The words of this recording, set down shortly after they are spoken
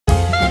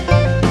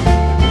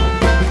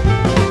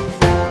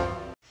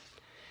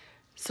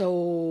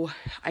So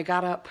I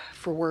got up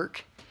for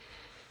work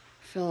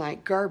feeling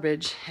like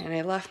garbage, and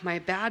I left my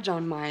badge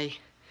on my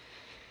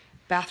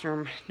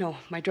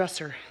my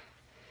dresser.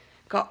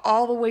 Got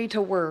all the way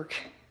to work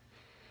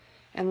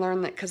and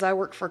learned that because I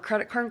work for a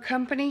credit card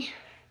company,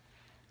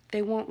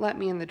 they won't let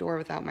me in the door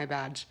without my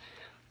badge.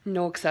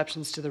 No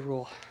exceptions to the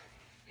rule.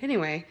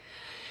 Anyway,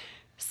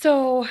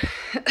 so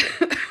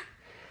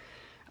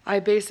I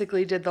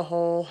basically did the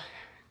whole,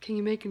 can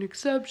you make an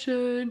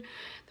exception?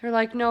 They're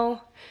like,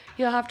 no,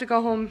 you'll have to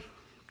go home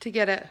to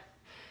get it.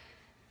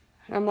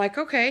 And I'm like,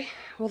 okay.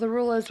 Well, the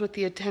rule is with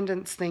the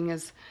attendance thing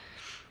is,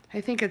 I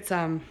think it's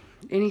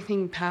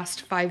anything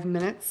past 5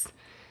 minutes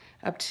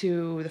up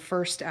to the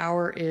first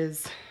hour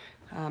is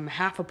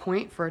half a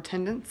point for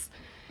attendance.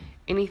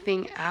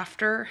 Anything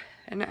after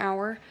an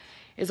hour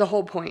is a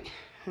whole point.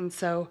 And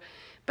so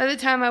by the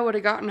time I would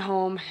have gotten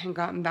home and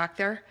gotten back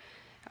there,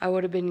 I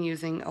would have been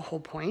using a whole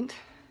point,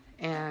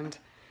 and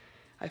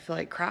I feel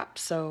like crap.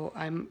 So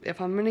if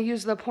I'm going to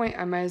use the point,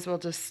 I might as well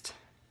just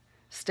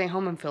stay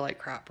home and feel like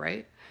crap,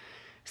 right?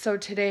 So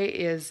today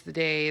is the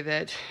day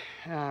that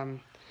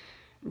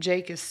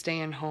Jake is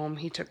staying home.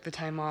 He took the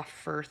time off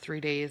for 3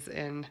 days,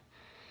 and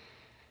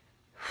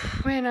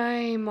when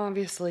I'm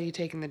obviously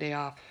taking the day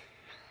off.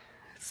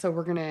 So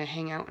we're going to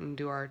hang out and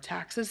do our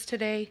taxes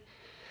today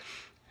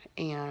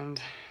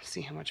and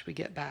see how much we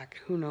get back.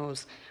 Who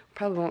knows?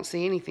 Probably won't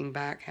see anything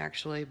back,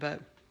 actually, but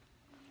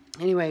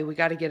anyway, we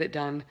got to get it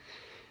done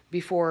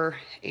before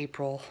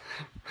April.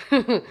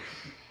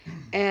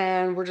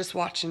 And we're just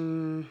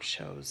watching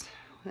shows,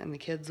 and the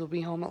kids will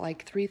be home at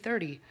like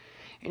 3:30.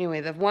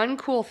 Anyway, the one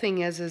cool thing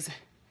is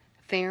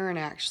Theron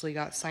actually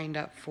got signed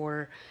up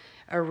for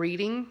a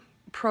reading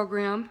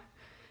program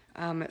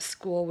at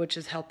school, which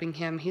is helping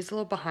him. He's a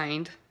little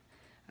behind,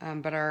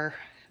 but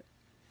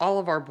all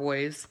of our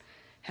boys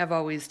have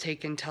always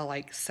taken till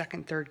like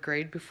 2nd, 3rd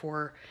grade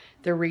before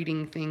the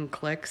reading thing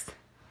clicks.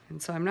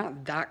 And so I'm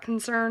not that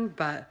concerned,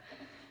 but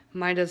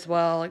might as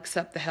well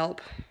accept the help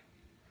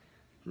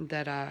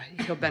that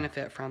he'll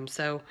benefit from.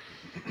 So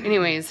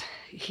anyways,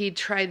 he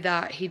tried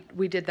that.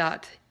 We did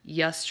that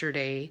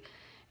yesterday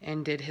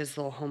and did his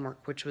little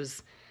homework, which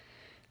was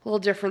a little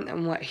different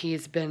than what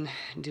he's been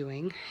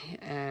doing,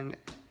 and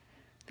I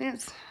think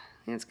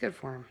it's good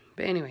for him.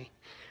 But anyway,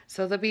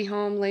 so they'll be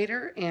home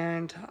later,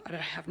 and I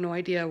have no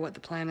idea what the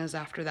plan is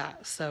after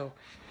that. So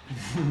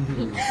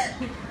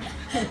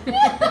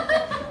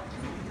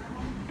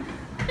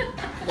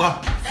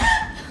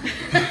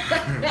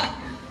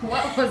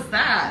what was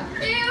that?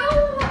 Ew!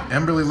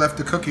 Emberly left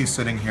the cookie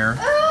sitting here,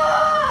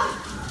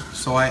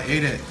 so I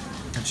ate it,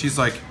 and she's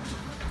like,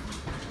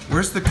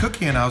 where's the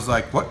cookie? And I was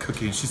like, what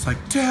cookie? And she's like,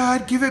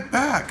 Dad, give it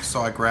back.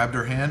 So I grabbed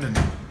her hand and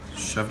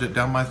shoved it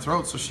down my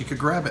throat so she could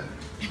grab it.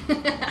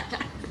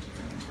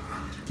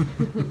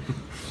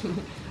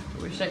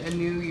 I wish I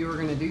knew you were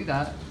going to do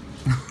that.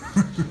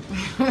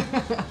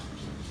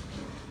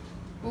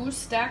 Who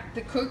stacked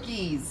the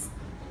cookies?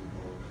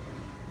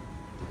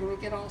 They're going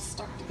to get all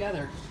stuck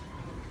together.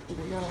 We're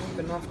going to leave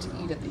enough to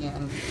eat at the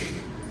end.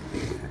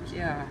 Heck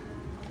yeah.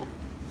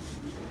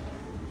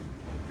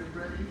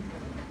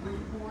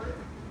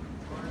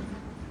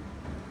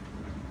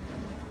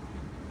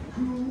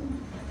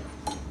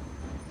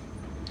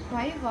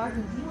 Why are you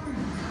vlogging?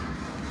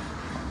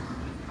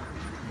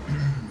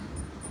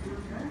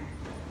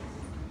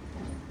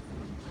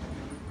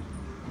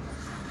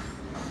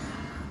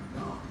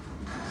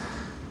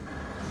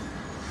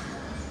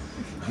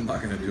 I'm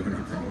not going to do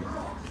anything.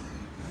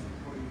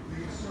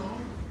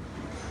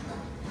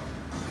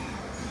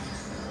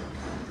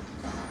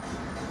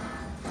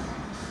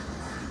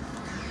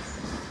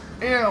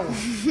 Ew.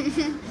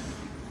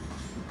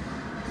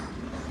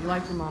 You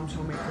like your mom's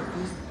homemade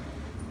cookies?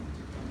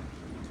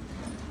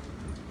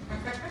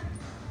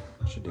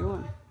 What you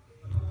doing?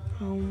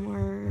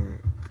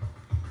 Homework.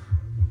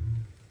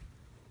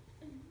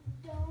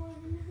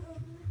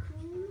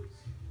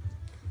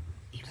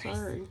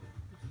 Sorry.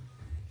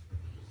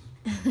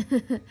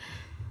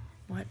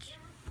 Watch.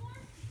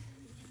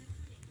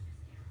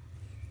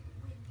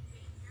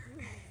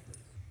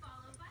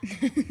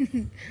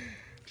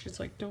 She's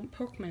like, don't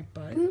poke my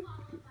butt. Boop.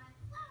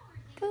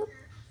 Boop.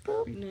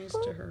 Boop. Be nice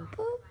boop, to her.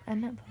 Boop.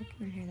 I'm not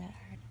poking her that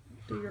hard.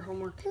 Do your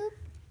homework. Boop.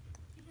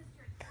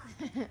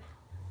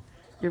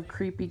 You have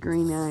creepy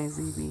green eyes,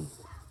 Evie.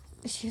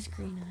 She has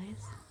green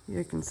eyes.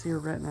 Yeah, I can see her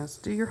retinas.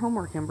 Do your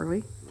homework,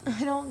 Emberly.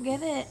 I don't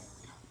get it.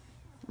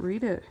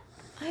 Read it.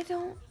 I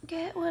don't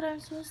get what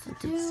I'm supposed to I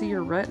do. can see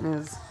your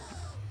retinas.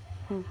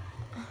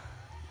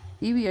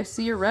 Evie, I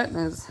see your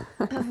retinas.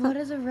 What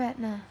is a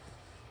retina?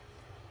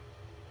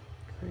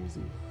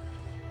 Crazy.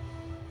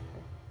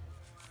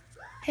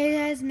 Hey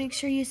guys, make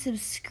sure you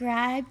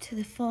subscribe to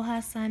the Full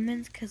House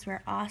Simons because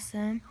we're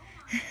awesome.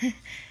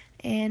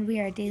 And we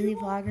are daily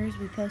vloggers.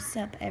 We post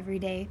up every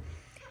day.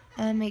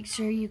 Make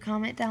sure you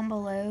comment down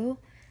below.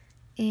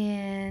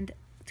 And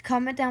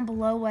comment down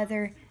below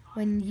whether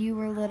when you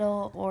were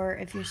little or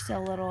if you're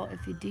still little,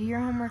 if you do your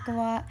homework a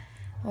lot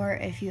or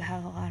if you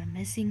have a lot of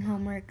missing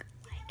homework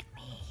like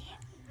me.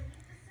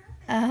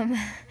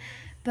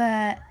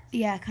 But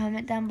yeah,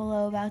 comment down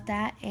below about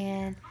that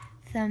and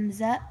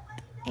thumbs up.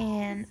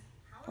 And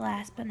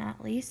last but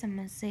not least, I'm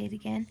going to say it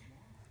again,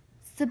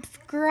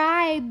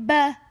 subscribe.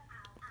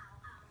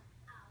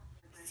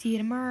 See you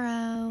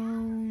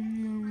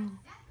tomorrow.